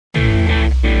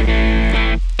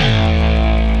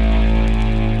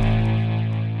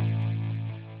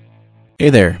Hey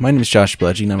there, my name is Josh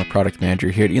Bledgy and I'm a product manager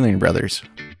here at eLearning Brothers.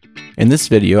 In this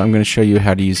video, I'm going to show you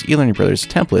how to use eLearning Brothers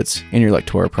templates in your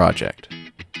Lectora project.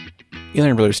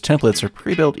 eLearning Brothers templates are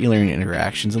pre-built eLearning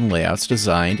interactions and layouts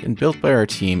designed and built by our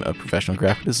team of professional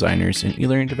graphic designers and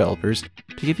eLearning developers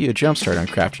to give you a jumpstart on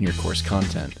crafting your course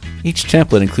content. Each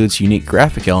template includes unique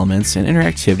graphic elements and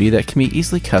interactivity that can be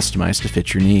easily customized to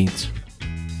fit your needs.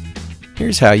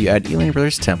 Here's how you add eLearning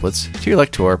Brothers templates to your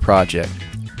Lectora project.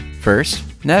 First,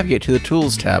 navigate to the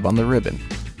Tools tab on the ribbon.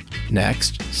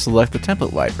 Next, select the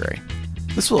Template Library.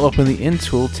 This will open the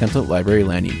In-Tool Template Library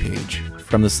landing page.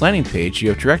 From this landing page, you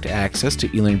have direct access to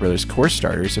eLearning Brothers course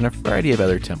starters and a variety of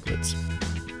other templates.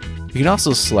 You can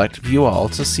also select View All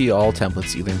to see all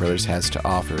templates eLearning Brothers has to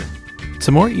offer.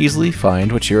 To more easily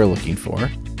find what you are looking for,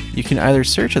 you can either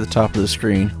search at the top of the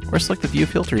screen or select the View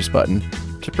Filters button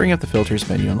to bring up the Filters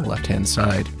menu on the left-hand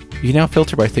side. You can now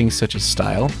filter by things such as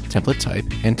style, template type,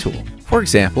 and tool. For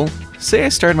example, say I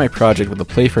started my project with a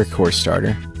Playfair course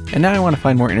starter, and now I want to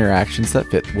find more interactions that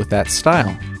fit with that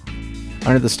style.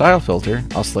 Under the Style filter,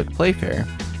 I'll select Playfair,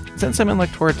 and since I'm in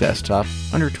Lectora Desktop,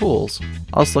 under Tools,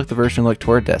 I'll select the version of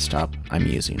Lectora Desktop I'm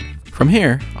using. From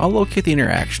here, I'll locate the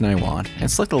interaction I want and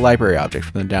select the library object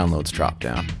from the Downloads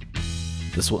dropdown.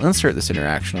 This will insert this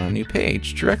interaction on a new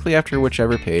page directly after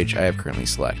whichever page I have currently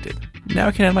selected. Now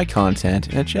I can add my content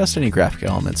and adjust any graphic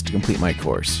elements to complete my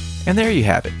course. And there you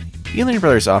have it. eLearning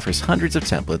Brothers offers hundreds of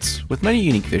templates with many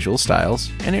unique visual styles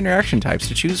and interaction types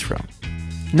to choose from.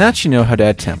 Now that you know how to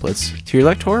add templates to your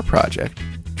Lectora project,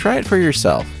 try it for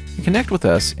yourself and connect with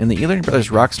us in the eLearning Brothers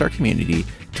Rockstar community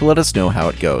to let us know how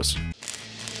it goes.